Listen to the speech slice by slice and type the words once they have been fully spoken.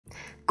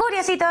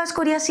Curiositos,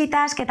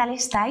 curiositas, ¿qué tal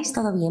estáis?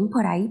 ¿Todo bien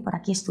por ahí? Por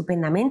aquí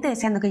estupendamente,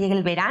 deseando que llegue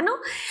el verano,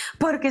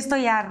 porque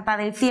estoy harta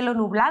del cielo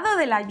nublado,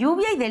 de la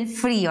lluvia y del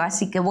frío,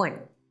 así que bueno,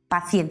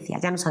 paciencia,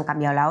 ya nos han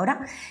cambiado la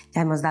hora,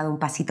 ya hemos dado un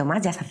pasito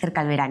más, ya se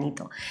acerca el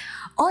veranito.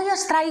 Hoy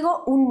os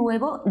traigo un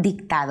nuevo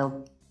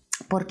dictado.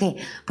 ¿Por qué?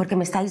 Porque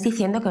me estáis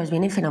diciendo que os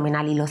viene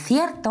fenomenal y lo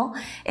cierto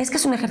es que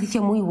es un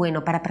ejercicio muy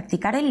bueno para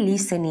practicar el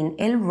listening,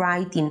 el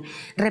writing,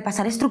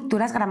 repasar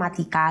estructuras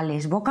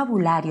gramaticales,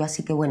 vocabulario,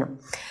 así que bueno,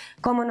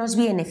 como nos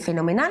viene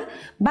fenomenal,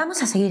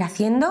 vamos a seguir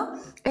haciendo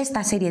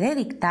esta serie de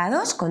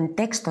dictados con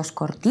textos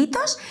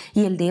cortitos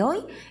y el de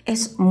hoy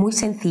es muy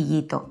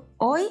sencillito.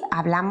 Hoy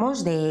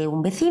hablamos de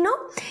un vecino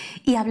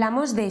y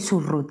hablamos de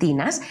sus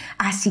rutinas,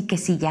 así que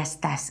si ya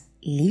estás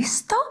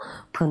 ¿listo?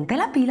 Ponte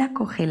la pila,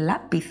 coge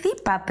lápiz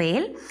y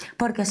papel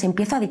porque os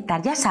empiezo a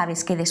dictar. Ya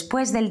sabes que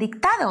después del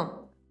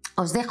dictado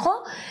os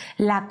dejo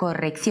la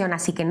corrección,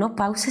 así que no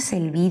pauses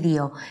el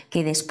vídeo,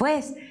 que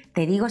después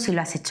te digo si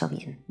lo has hecho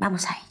bien.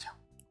 Vamos a ello.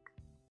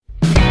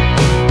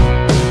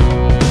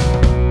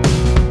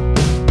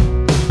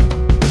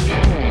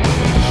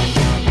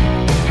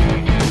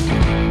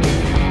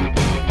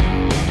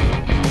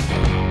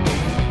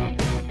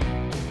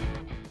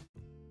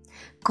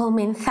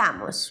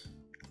 Comenzamos.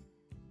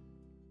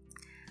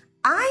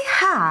 I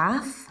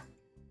have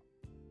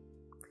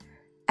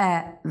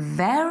a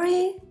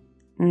very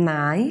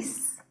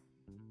nice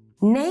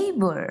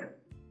neighbor.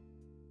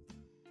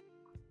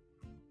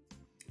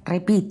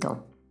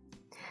 Repito.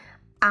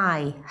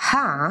 I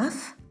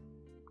have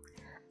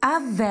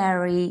a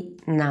very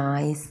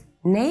nice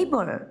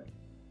neighbor.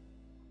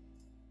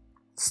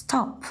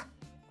 Stop.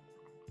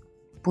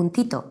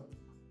 Puntito.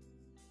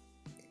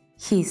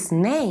 His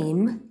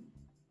name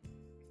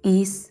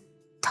is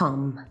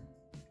Tom.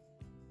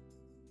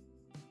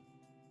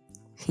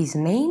 His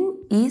name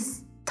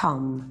is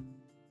Tom.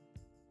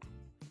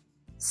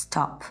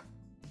 Stop.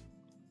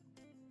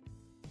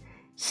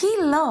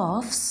 He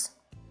loves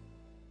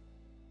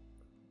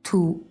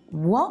to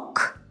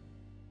walk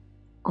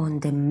on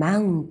the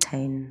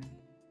mountain.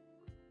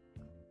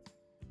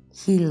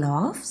 He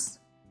loves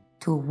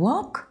to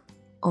walk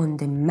on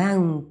the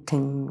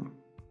mountain.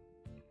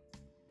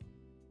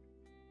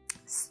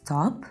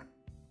 Stop.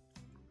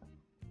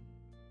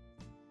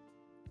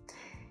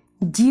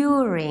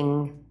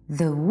 During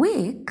the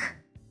week,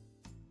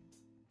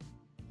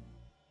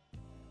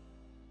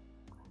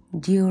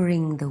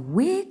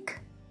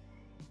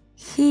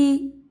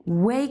 he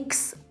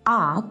wakes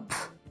up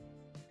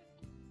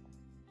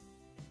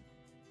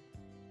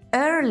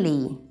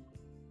early.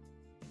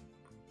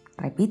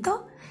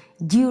 Repito,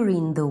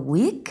 during the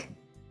week,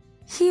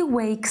 he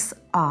wakes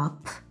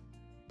up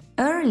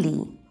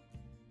early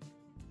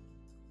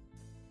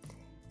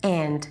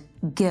and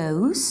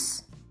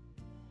goes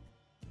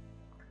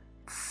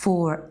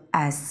for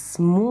a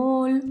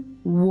small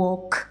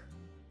walk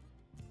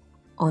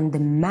on the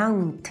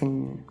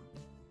mountain.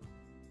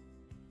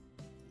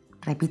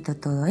 Repito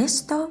todo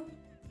esto.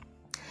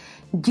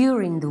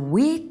 During the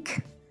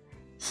week,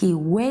 he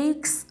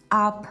wakes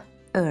up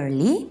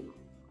early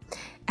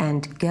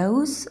and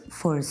goes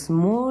for a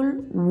small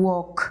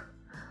walk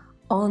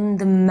on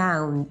the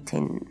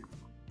mountain.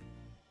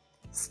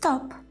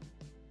 Stop.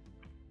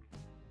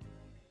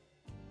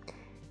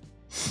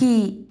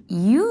 He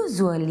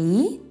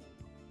usually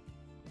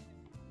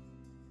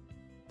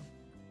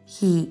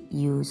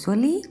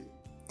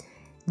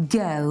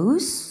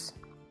goes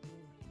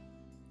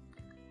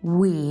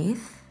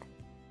with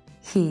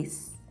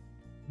his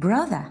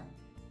brother.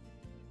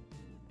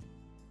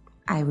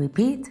 I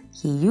repeat,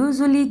 he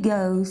usually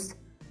goes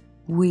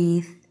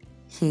with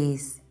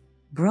his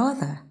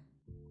brother.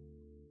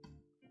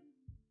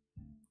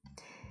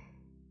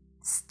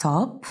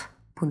 Stop,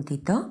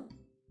 puntito.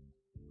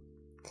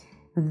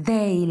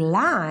 They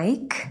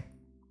like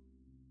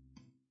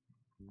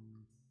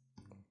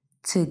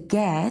to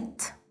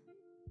get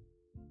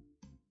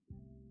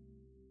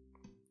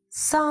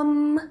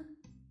some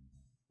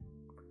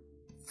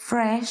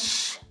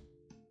fresh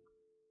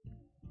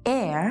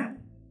air.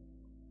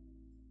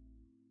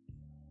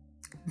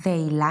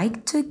 They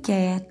like to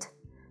get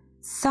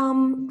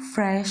some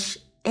fresh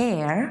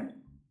air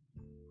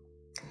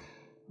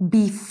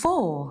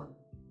before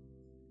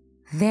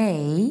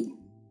they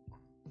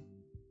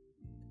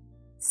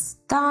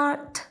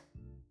start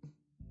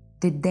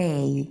the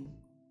day.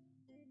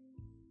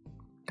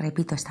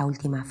 Repito esta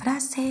última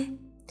frase.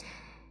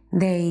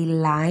 They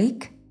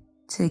like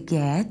to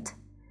get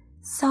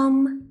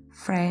some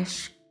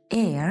fresh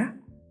air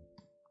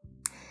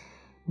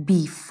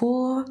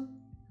before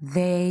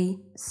they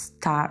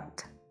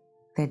start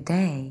the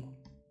day.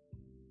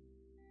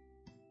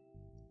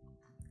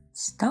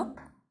 Stop,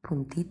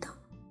 puntito.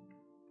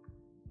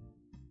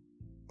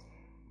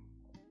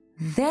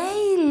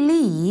 They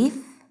live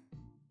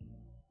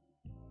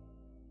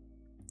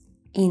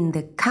in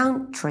the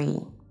country.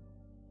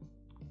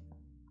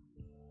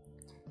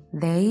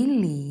 They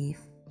live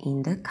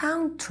in the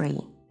country.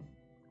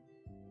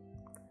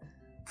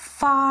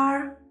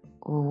 Far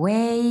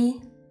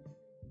away,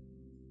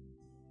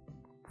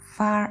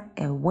 far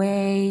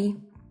away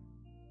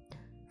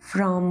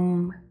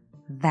from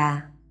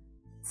the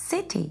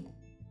city.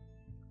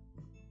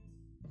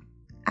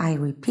 I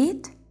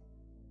repeat.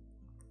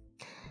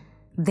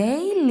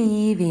 They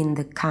live in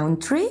the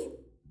country,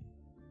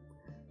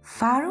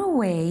 far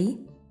away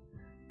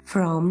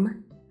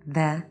from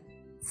the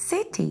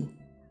city.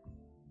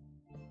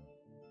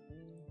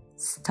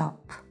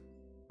 Stop.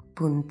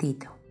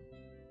 Puntito.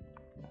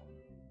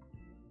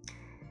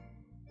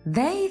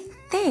 They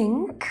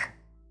think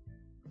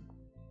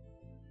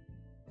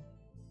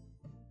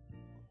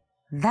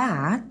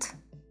that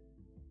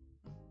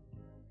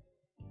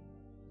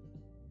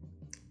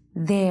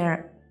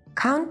their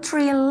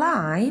country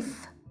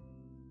life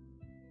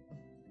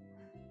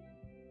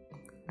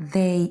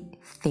They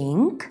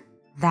think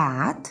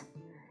that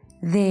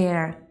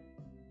their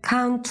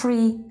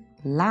country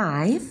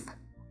life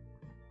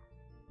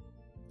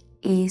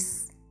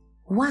is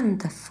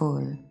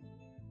wonderful.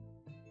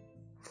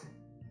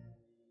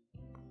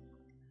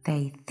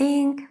 They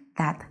think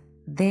that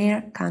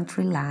their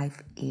country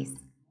life is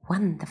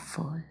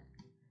wonderful.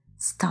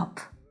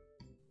 Stop.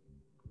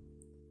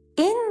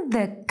 In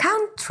the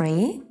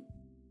country,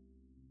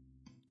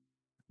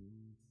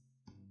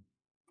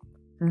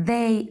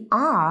 they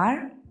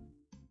are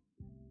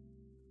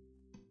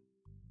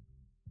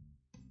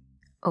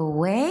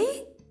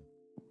away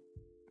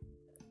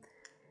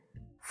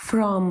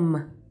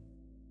from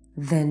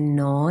the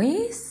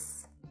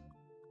noise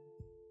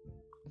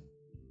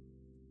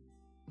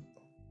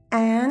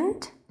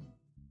and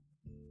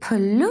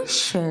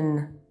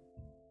pollution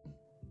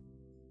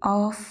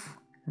of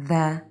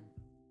the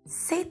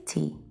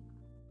city.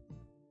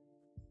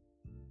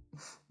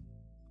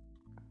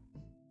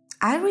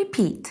 I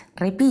repeat,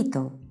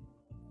 repito.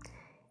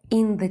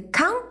 In the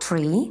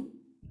country,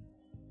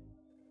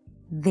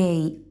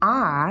 they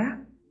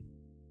are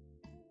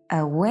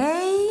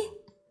away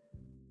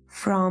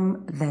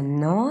from the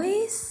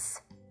noise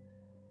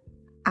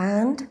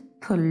and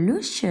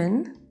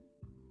pollution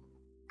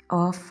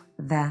of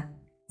the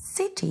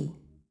city.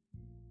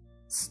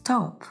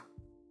 Stop.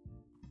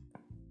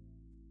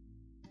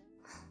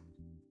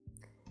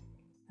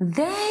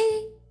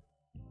 They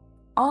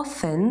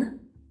often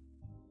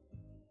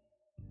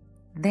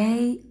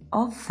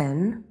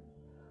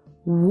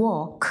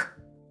walk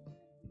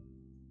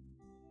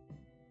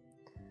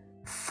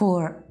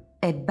for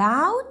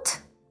about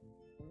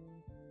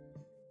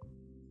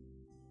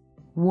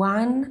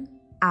 1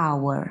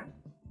 hour.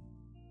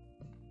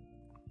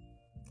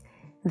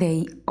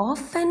 They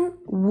often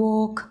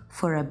walk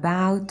for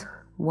about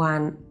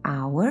 1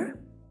 hour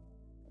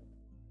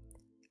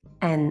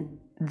and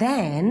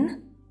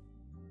then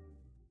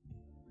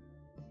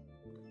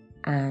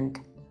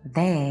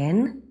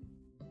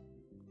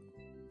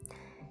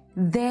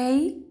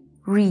they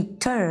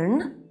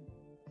return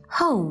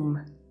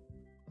home.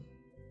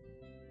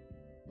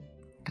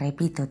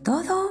 Repito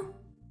todo.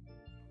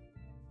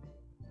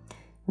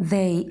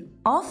 They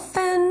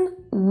often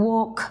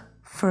walk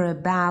for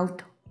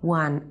about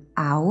 1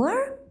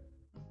 hour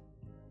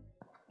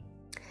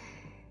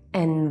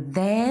and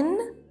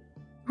then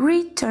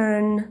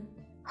return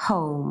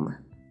home.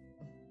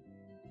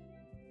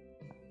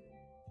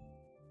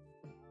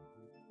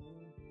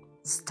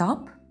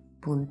 Stop.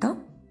 Punto.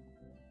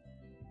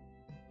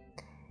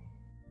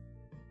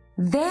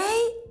 They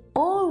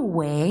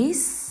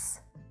always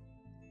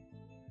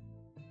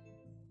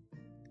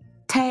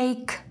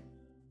take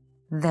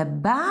the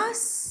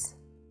bus.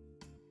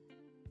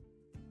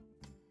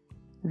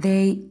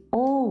 They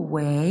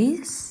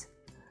always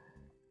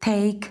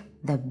take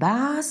the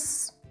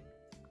bus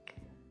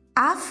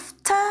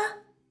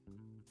after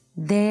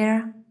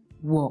their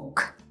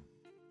walk.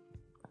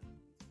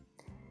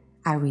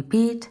 I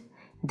repeat,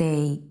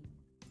 they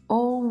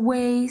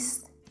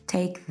always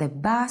take the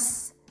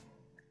bus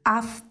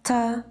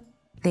after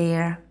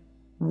their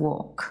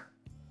walk.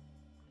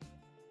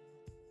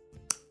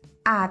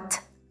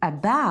 At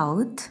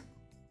about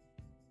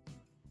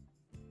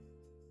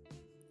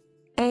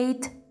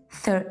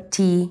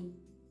 8:30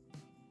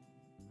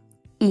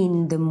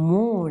 in the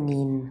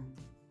morning.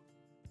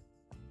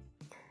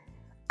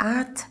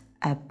 At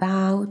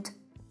about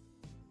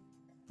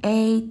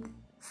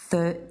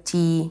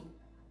 8:30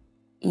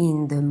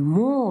 in the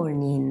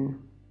morning.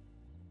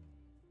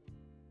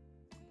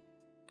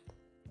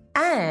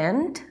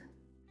 And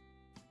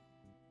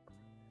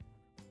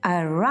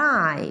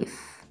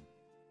arrive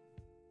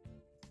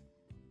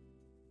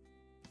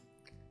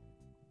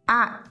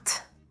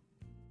at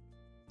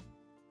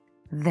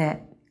the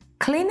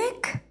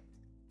clinic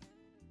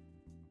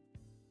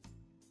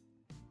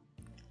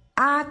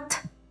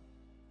at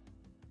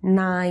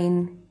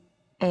 9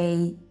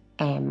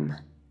 a.m.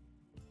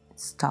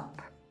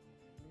 Stop.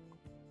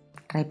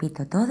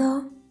 Repito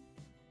todo.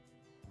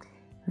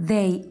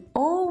 They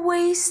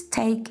always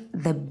take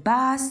the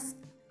bus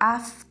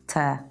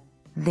after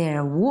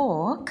their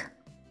walk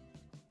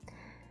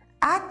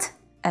at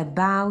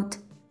about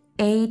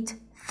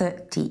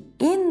 8:30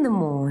 in the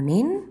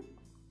morning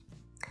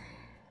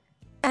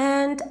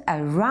and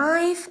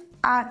arrive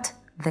at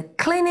the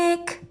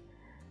clinic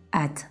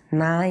at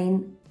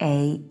 9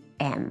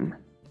 a.m.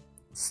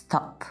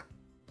 stop.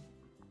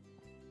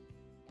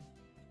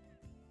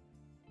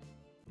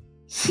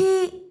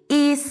 He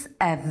is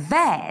a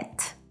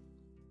vet.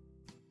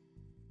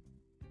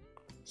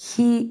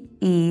 He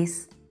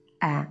is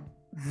a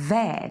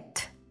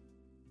vet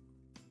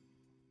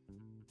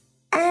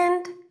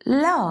and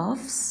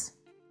loves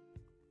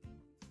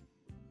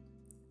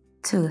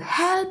to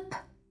help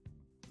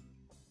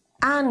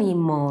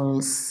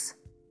animals.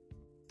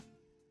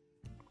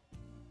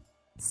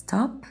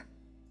 Stop.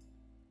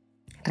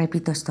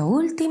 Repito esto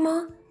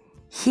último.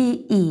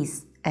 He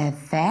is a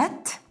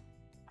vet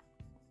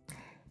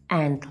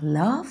and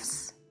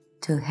loves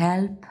to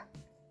help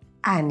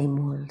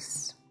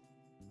animals.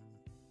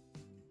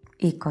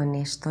 Y con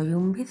esto y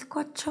un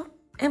bizcocho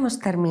hemos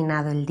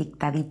terminado el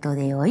dictadito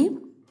de hoy.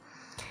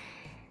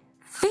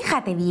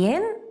 Fíjate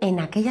bien en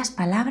aquellas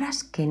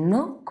palabras que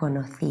no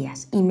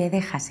conocías y me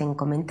dejas en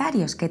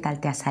comentarios qué tal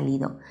te ha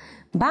salido.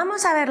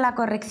 Vamos a ver la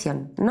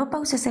corrección. No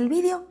pauses el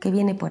vídeo que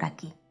viene por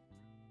aquí.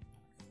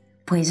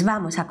 Pues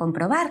vamos a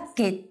comprobar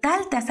qué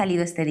tal te ha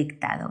salido este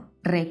dictado.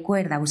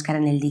 Recuerda buscar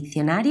en el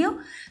diccionario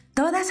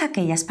todas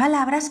aquellas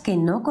palabras que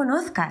no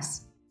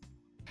conozcas.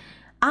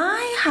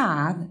 I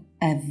have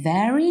a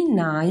very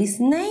nice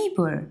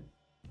neighbor.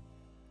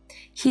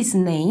 His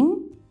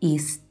name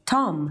is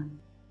Tom.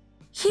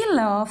 He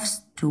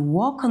loves to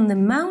walk on the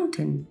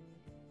mountain.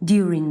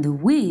 During the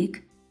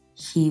week,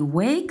 he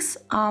wakes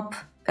up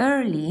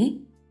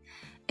early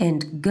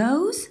and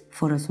goes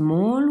for a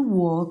small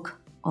walk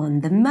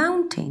on the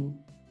mountain.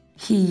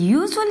 He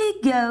usually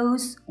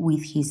goes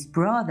with his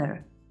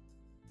brother.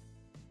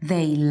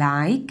 They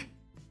like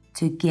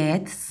to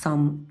get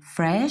some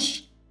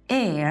fresh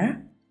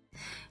air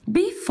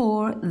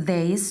before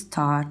they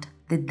start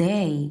the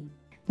day.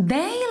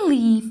 They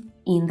live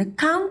in the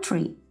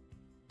country,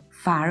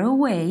 far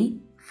away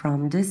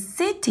from the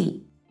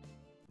city.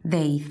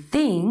 They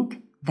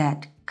think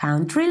that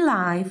country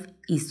life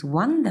is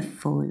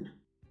wonderful.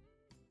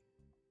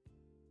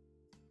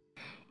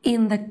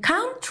 In the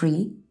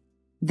country,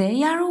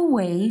 they are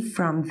away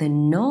from the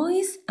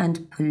noise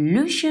and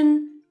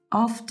pollution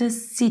of the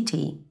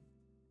city.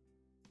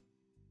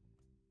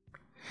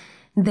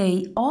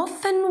 They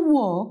often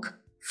walk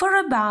for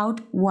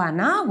about 1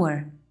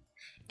 hour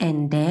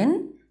and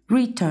then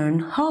return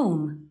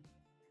home.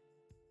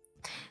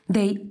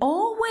 They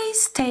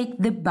always take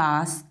the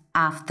bus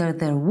after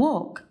their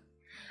walk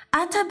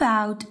at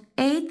about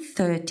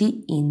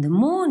 8:30 in the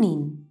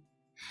morning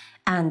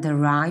and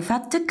arrive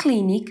at the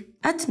clinic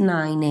at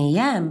 9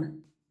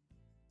 a.m.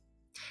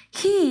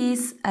 He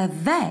is a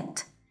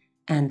vet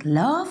and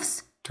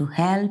loves to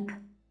help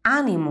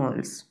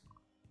animals.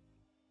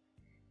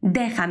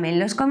 Déjame en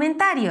los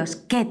comentarios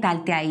qué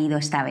tal te ha ido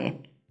esta vez.